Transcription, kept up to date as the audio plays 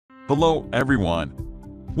Hello everyone.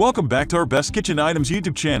 Welcome back to our Best Kitchen Items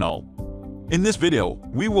YouTube channel. In this video,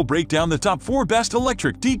 we will break down the top 4 best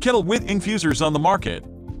electric tea kettle with infusers on the market.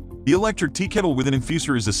 The electric tea kettle with an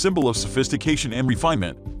infuser is a symbol of sophistication and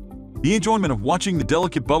refinement. The enjoyment of watching the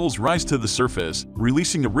delicate bubbles rise to the surface,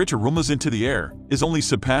 releasing the rich aromas into the air, is only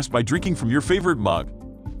surpassed by drinking from your favorite mug.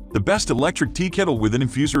 The best electric tea kettle with an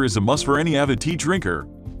infuser is a must for any avid tea drinker.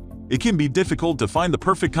 It can be difficult to find the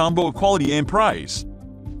perfect combo of quality and price.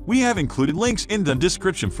 We have included links in the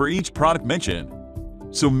description for each product mentioned,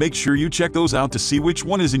 so make sure you check those out to see which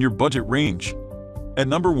one is in your budget range. At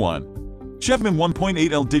number 1. Chefman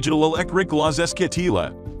 1.8L Digital Electric Glazes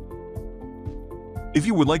Kettle. If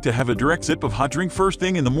you would like to have a direct sip of hot drink first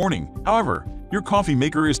thing in the morning, however, your coffee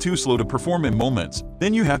maker is too slow to perform in moments,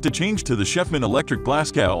 then you have to change to the Chefman Electric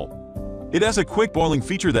Glass Kettle. It has a quick boiling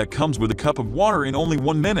feature that comes with a cup of water in only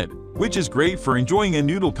 1 minute, which is great for enjoying a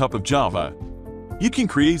noodle cup of java. You can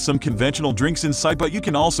create some conventional drinks inside, but you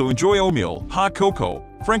can also enjoy oatmeal, hot cocoa,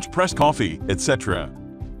 French press coffee, etc.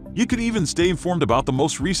 You could even stay informed about the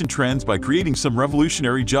most recent trends by creating some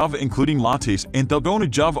revolutionary java, including lattes and dalgona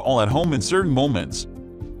java, all at home in certain moments.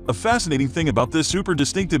 A fascinating thing about this super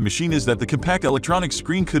distinctive machine is that the compact electronic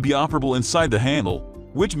screen could be operable inside the handle,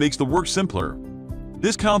 which makes the work simpler.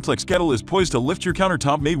 This complex kettle is poised to lift your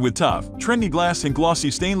countertop, made with tough, trendy glass and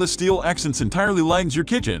glossy stainless steel accents, entirely lightens your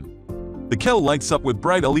kitchen. The kettle lights up with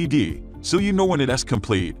bright LED, so you know when it is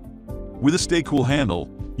complete. With a stay cool handle,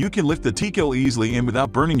 you can lift the tea kettle easily and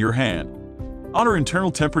without burning your hand. Auto internal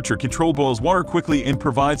temperature control boils water quickly and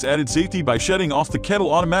provides added safety by shutting off the kettle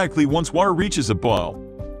automatically once water reaches a boil.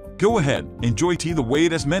 Go ahead, enjoy tea the way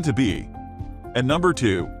it is meant to be. At number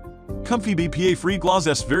 2. Comfy BPA-free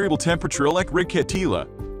Glazes Variable Temperature Electric Kettle.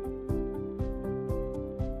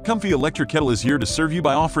 Comfy Electric Kettle is here to serve you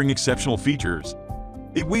by offering exceptional features.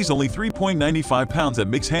 It weighs only 3.95 pounds that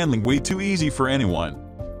makes handling way too easy for anyone.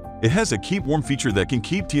 It has a keep warm feature that can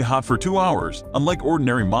keep tea hot for 2 hours, unlike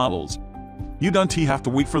ordinary models. You don't have to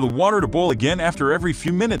wait for the water to boil again after every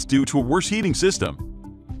few minutes due to a worse heating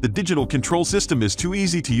system. The digital control system is too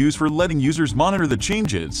easy to use for letting users monitor the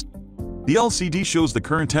changes. The LCD shows the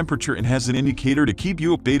current temperature and has an indicator to keep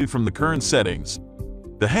you updated from the current settings.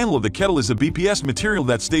 The handle of the kettle is a BPS material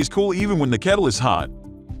that stays cool even when the kettle is hot.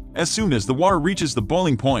 As soon as the water reaches the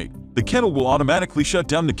boiling point, the kettle will automatically shut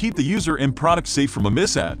down to keep the user and product safe from a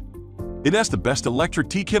mishap. It has the best electric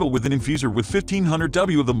tea kettle with an infuser with 1500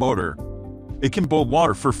 W of the motor. It can boil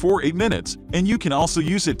water for 4-8 minutes, and you can also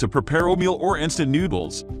use it to prepare oatmeal or instant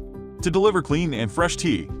noodles. To deliver clean and fresh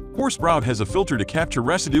tea, Horse Sprout has a filter to capture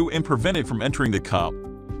residue and prevent it from entering the cup.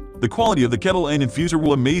 The quality of the kettle and infuser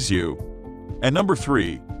will amaze you. At number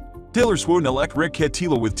 3. Taylor Swoden Electric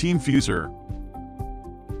Kettle with Tea Infuser.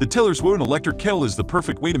 The Taylor Swoden Electric Kettle is the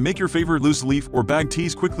perfect way to make your favorite loose leaf or bag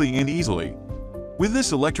teas quickly and easily. With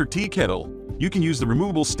this electric tea kettle, you can use the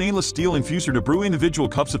removable stainless steel infuser to brew individual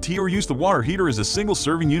cups of tea or use the water heater as a single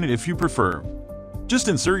serving unit if you prefer. Just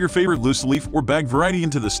insert your favorite loose leaf or bag variety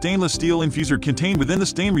into the stainless steel infuser contained within the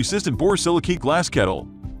stain-resistant borosilicate glass kettle.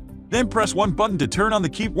 Then press one button to turn on the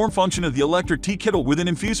keep warm function of the electric tea kettle with an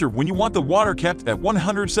infuser when you want the water kept at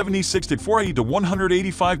 176 to 480 to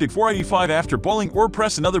 185 to 485 after boiling, or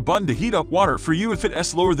press another button to heat up water for you if it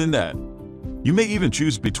is lower than that. You may even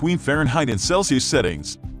choose between Fahrenheit and Celsius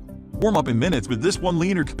settings. Warm up in minutes with this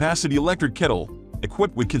 1-liter capacity electric kettle,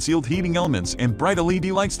 equipped with concealed heating elements and bright LED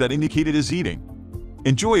lights that indicate it is heating.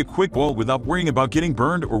 Enjoy a quick boil without worrying about getting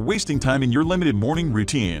burned or wasting time in your limited morning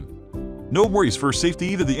routine. No worries for safety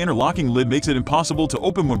either. The interlocking lid makes it impossible to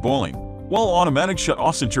open when boiling, while automatic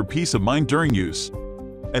shut-offs ensure peace of mind during use.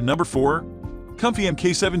 At number 4. Comfy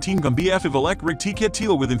MK17 BF Electric Tea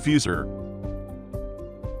Kettle with Infuser.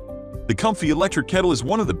 The Comfy Electric Kettle is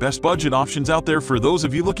one of the best budget options out there for those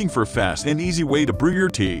of you looking for a fast and easy way to brew your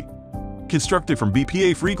tea. Constructed from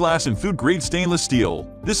BPA-free glass and food-grade stainless steel,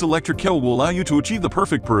 this electric kettle will allow you to achieve the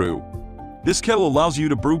perfect brew. This kettle allows you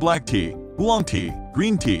to brew black tea, oolong tea,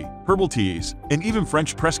 green tea, herbal teas, and even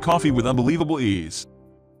French press coffee with unbelievable ease.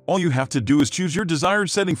 All you have to do is choose your desired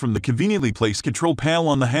setting from the conveniently placed control panel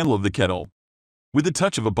on the handle of the kettle. With the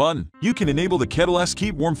touch of a button, you can enable the kettle's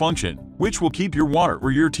keep warm function, which will keep your water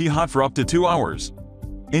or your tea hot for up to 2 hours.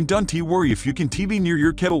 And don't worry if you can be near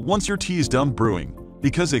your kettle once your tea is done brewing,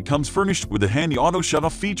 because it comes furnished with a handy auto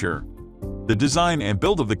shut-off feature. The design and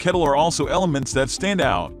build of the kettle are also elements that stand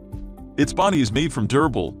out. Its body is made from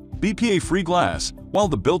durable, BPA-free glass, while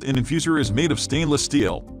the built-in infuser is made of stainless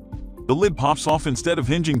steel. The lid pops off instead of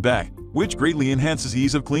hinging back, which greatly enhances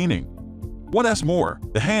ease of cleaning. What's more,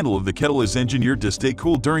 the handle of the kettle is engineered to stay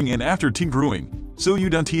cool during and after tea brewing, so you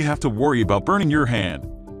don't have to worry about burning your hand.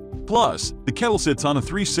 Plus, the kettle sits on a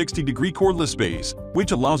 360-degree cordless base,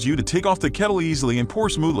 which allows you to take off the kettle easily and pour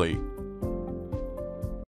smoothly.